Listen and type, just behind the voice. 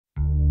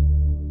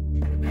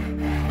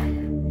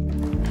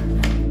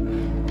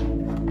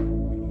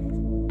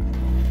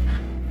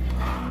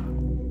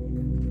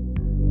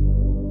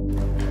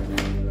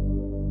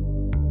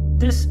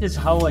This is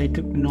how I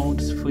took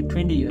notes for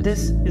 20 years.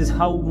 This is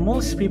how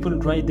most people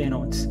write their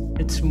notes.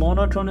 It's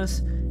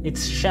monotonous,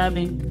 it's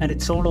shabby, and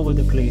it's all over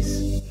the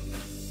place.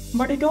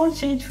 But it all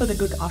changed for the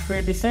good after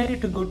I decided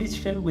to go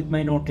digital with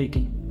my note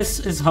taking.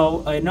 This is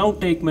how I now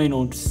take my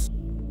notes.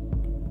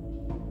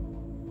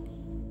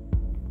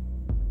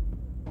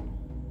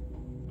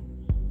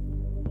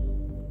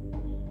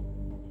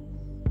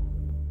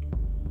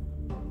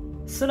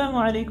 Assalamu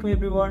alaikum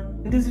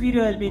everyone. In this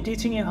video I'll be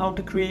teaching you how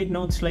to create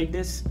notes like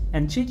this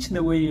and change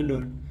the way you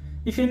learn.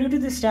 If you're new to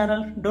this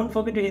channel, don't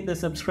forget to hit the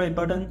subscribe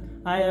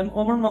button. I am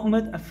Omar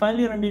Mohammed, a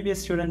final year MBBS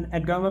student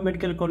at Government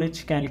Medical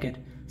College, Calicut.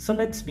 So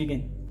let's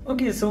begin.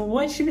 Okay, so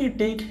why should you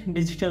take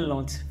digital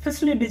notes?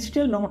 Firstly,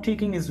 digital note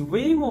taking is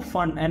way more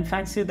fun and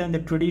fancier than the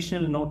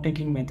traditional note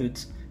taking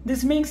methods.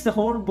 This makes the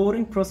whole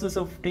boring process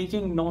of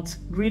taking notes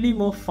really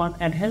more fun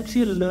and helps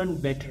you learn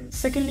better.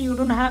 Secondly, you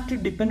don't have to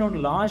depend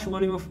on large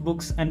volume of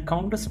books and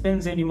countless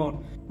pens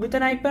anymore. With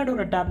an iPad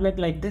or a tablet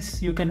like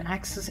this, you can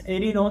access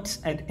any notes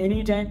at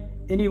any time,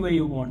 anywhere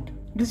you want.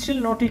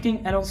 Digital note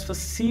taking allows for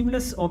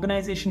seamless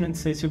organization and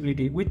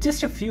searchability. With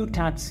just a few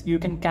taps, you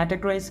can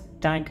categorize,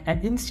 tag,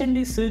 and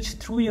instantly search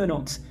through your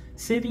notes,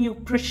 saving you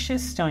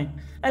precious time.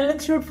 And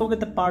let's not forget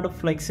the part of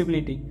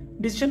flexibility.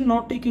 Digital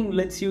note taking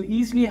lets you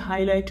easily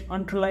highlight,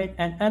 underline,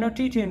 and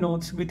annotate your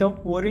notes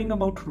without worrying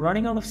about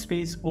running out of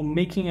space or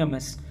making a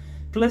mess.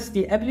 Plus,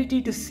 the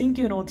ability to sync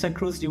your notes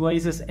across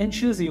devices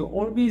ensures you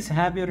always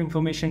have your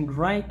information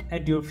right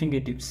at your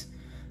fingertips.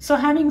 So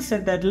having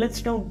said that,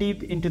 let's now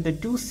deep into the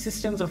two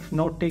systems of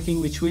note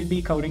taking which we'll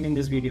be covering in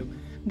this video.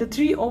 The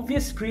three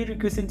obvious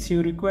prerequisites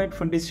you require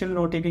for digital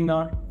note taking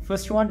are: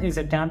 first one is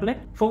a tablet,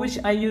 for which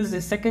I use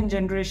the second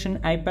generation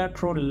iPad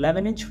Pro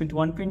 11-inch with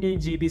 128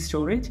 GB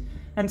storage.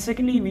 And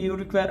secondly, you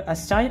require a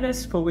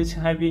stylus, for which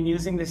I've been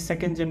using the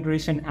second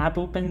generation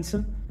Apple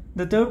Pencil.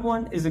 The third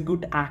one is a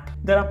good app.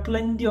 There are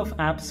plenty of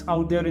apps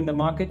out there in the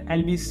market.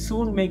 I'll be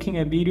soon making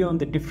a video on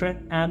the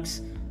different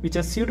apps which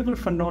are suitable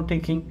for note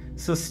taking,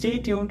 so stay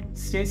tuned,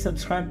 stay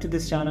subscribed to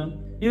this channel.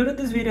 Here in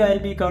this video I'll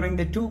be covering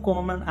the two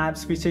common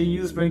apps which I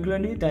use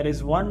regularly, that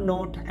is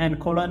OneNote and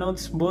Cola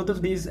Notes. Both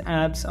of these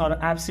apps are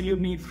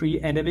absolutely free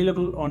and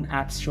available on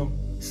App Store.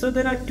 So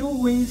there are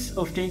two ways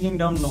of taking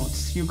down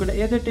notes. You could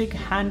either take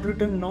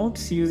handwritten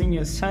notes using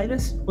your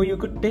stylus, or you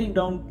could take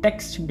down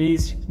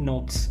text-based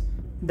notes.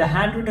 The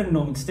handwritten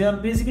notes, they are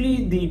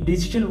basically the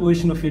digital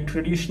version of your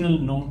traditional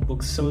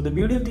notebooks. So the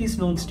beauty of these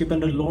notes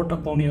depend a lot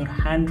upon your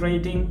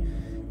handwriting,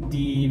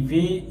 the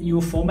way you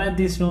format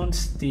these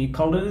notes, the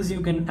colors you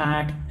can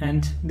add,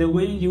 and the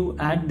way you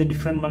add the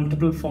different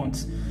multiple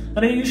fonts.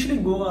 And I usually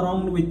go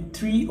around with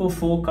 3 or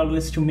 4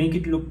 colors to make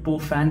it look more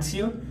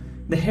fancier.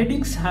 The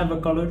headings have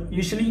a color.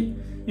 Usually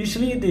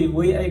the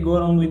way I go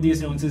around with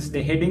these notes is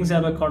the headings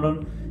have a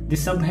color, the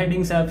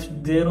subheadings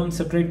have their own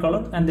separate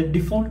color, and the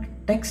default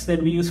text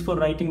that we use for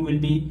writing will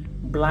be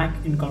black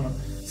in color.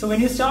 So when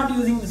you start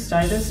using the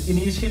stylus,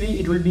 initially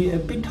it will be a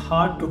bit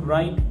hard to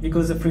write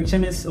because the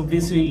friction is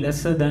obviously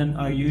lesser than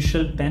our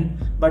usual pen.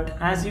 But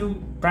as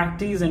you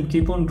practice and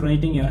keep on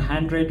writing, your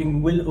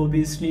handwriting will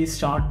obviously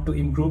start to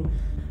improve.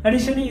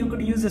 Additionally, you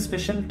could use a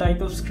special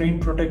type of screen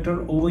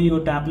protector over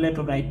your tablet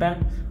or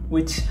iPad,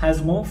 which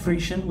has more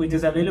friction, which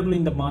is available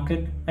in the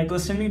market. I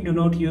personally do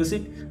not use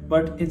it,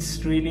 but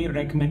it's really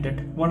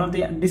recommended. One of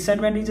the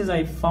disadvantages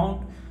I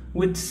found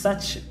with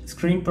such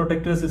screen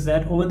protectors is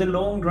that over the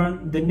long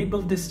run, the nib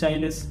of the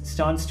stylus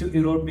starts to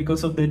erode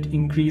because of that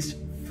increased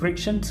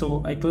friction.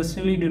 So I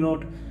personally do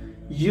not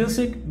use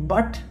it,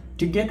 but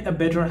to get a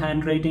better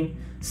handwriting,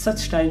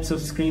 such types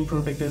of screen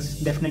protectors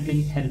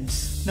definitely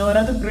helps. Now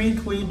another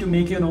great way to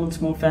make your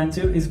notes more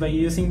fancier is by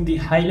using the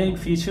highlight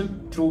feature,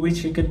 through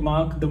which you can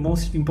mark the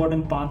most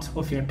important parts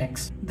of your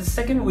text. The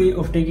second way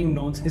of taking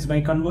notes is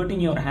by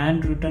converting your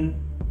handwritten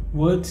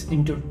words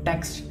into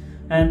text.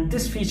 And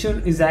this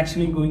feature is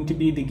actually going to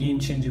be the game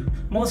changer.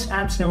 Most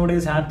apps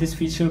nowadays have this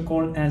feature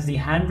called as the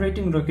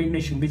handwriting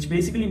recognition, which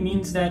basically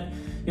means that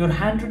your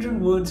handwritten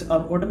words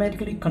are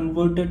automatically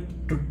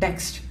converted to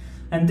text.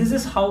 And this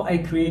is how I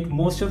create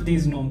most of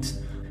these notes.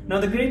 Now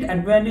the great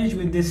advantage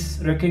with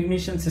this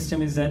recognition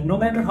system is that no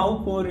matter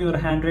how poor your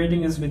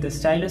handwriting is with a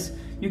stylus,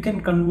 you can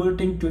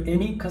convert it to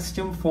any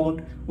custom font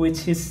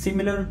which is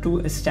similar to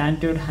a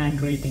standard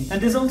handwriting.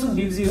 And this also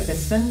gives you a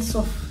sense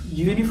of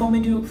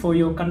uniformity for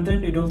your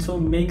content. It also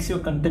makes your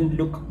content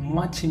look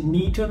much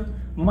neater,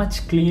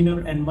 much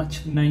cleaner, and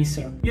much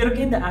nicer. Here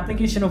again, the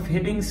application of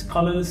headings,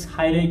 colors,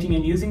 highlighting,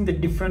 and using the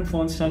different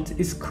font styles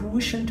is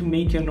crucial to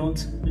make your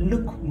notes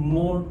look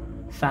more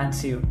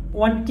fancier.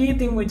 One key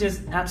thing which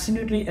is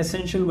absolutely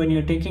essential when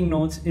you're taking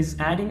notes is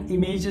adding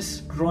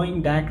images,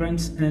 drawing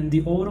diagrams, and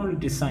the overall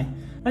design.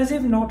 As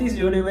you've noticed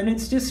earlier, when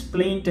it's just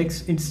plain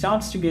text, it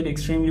starts to get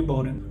extremely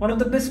boring. One of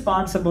the best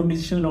parts about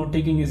digital note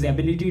taking is the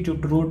ability to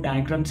draw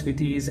diagrams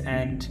with ease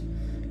and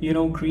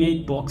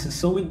create boxes.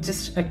 So with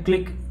just a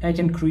click, I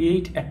can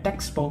create a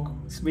text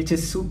box, which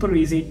is super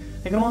easy.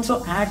 I can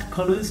also add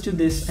colors to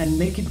this and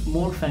make it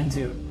more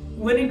fancier.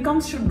 when it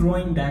comes to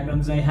drawing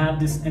diagrams, I have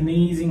this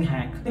amazing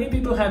hack. Many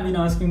people have been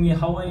asking me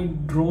how I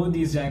draw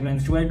these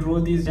diagrams. Do I draw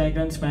these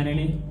diagrams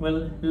manually?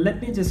 Well,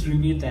 let me just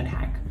reveal that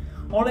hack.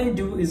 All I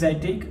do is I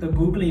take a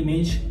Google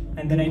image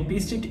and then I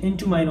paste it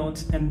into my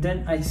notes, and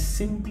then I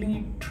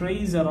simply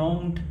trace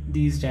around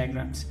these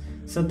diagrams.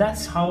 So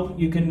that's how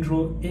you can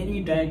draw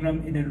any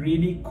diagram in a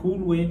really cool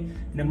way,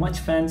 in a much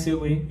fancier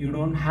way. You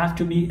don't have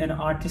to be an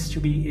artist to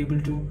be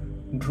able to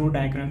draw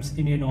diagrams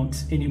in your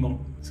notes anymore.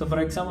 So for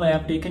example, I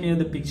have taken here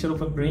the picture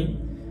of a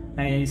brain.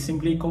 I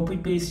simply copy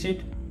paste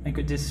it. I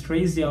could just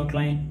trace the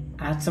outline,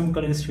 add some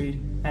colors to it,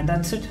 and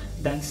that's it.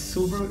 That's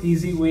super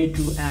easy way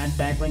to add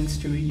diagrams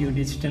to your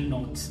digital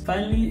notes.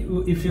 Finally,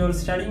 if you're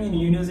studying in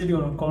university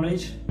or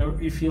college, or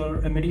if you're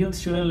a medical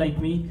student like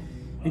me,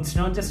 it's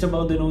not just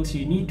about the notes.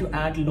 You need to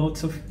add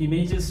lots of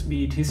images,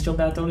 be it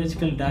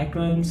histopathological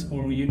diagrams,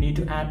 or you need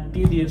to add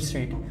PDFs to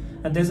it.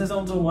 And this is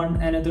also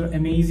another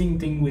amazing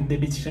thing with the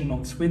digital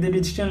notes. With the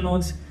digital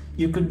notes,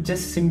 you could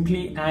just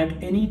simply add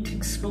any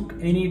textbook,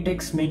 any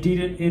text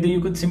material. Either you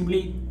could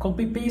simply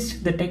copy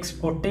paste the text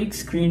or take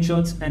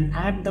screenshots and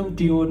add them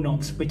to your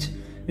notes, which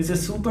is a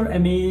super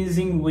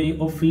amazing way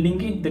of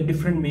linking the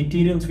different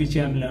materials which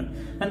you have learned.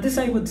 And this,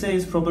 I would say,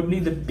 is probably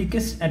the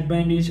biggest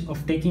advantage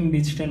of taking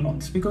digital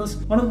notes, because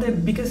one of the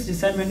biggest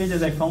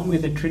disadvantages I found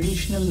with the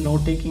traditional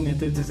note-taking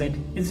methods is that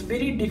it's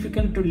very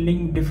difficult to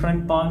link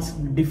different parts,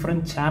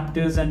 different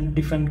chapters and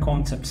different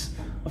concepts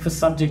of a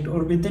subject,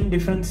 or within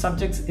different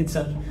subjects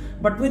itself.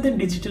 But with the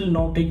digital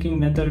note-taking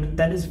method,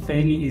 that is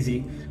fairly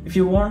easy. If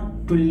you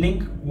want to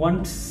link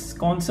one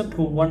concept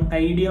or one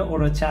idea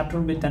or a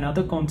chapter with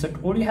another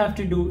concept, all you have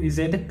to do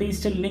is either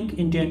paste a link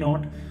into your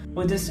note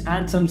or just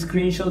add some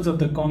screenshots of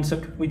the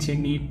concept which you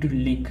need to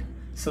link.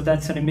 So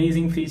that's an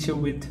amazing feature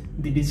with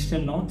the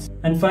digital notes.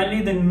 And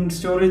finally, the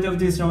storage of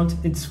these notes,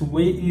 it's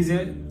way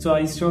easier. So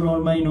I store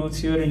all my notes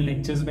here in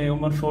Lectures by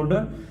Omar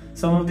folder.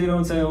 Some of the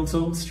notes I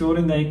also store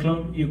in the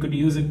iCloud. You could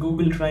use a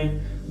Google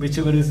Drive,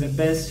 whichever is the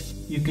best.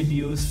 You could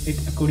use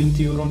it according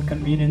to your own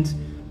convenience.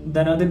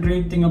 The other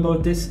great thing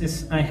about this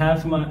is I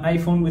have my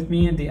iPhone with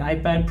me, and the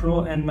iPad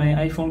Pro and my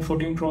iPhone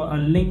 14 Pro are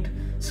linked.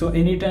 So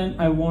anytime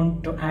I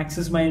want to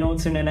access my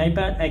notes in an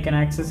iPad, I can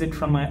access it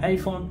from my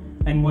iPhone,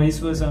 and vice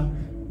versa.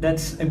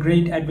 That's a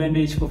great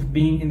advantage of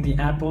being in the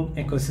Apple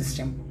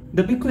ecosystem.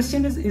 The big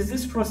question is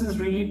this process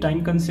really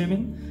time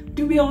consuming?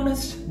 To be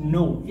honest,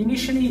 no.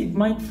 Initially, it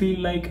might feel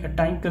like a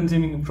time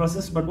consuming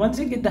process, but once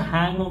you get the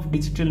hang of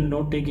digital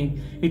note taking,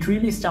 it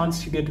really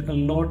starts to get a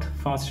lot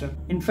faster.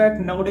 In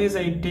fact, nowadays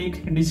I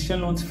take digital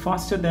notes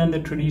faster than the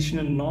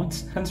traditional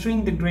notes.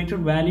 Considering the greater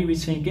value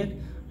which I get,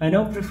 I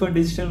now prefer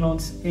digital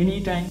notes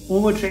anytime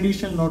over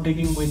traditional note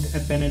taking with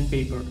a pen and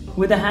paper.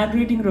 With the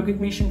handwriting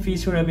recognition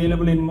feature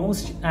available in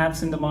most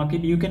apps in the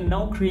market, you can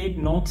now create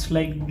notes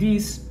like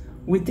these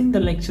within the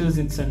lectures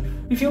itself.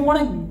 If you want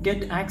to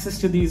get access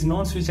to these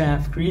notes which I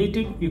have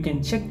created, you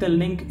can check the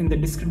link in the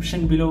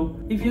description below.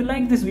 If you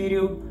like this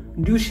video,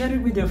 do share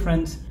it with your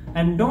friends,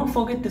 and don't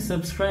forget to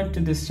subscribe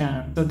to this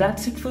channel. So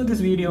that's it for this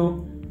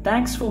video.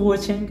 Thanks for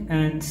watching,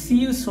 and see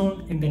you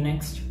soon in the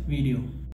next video.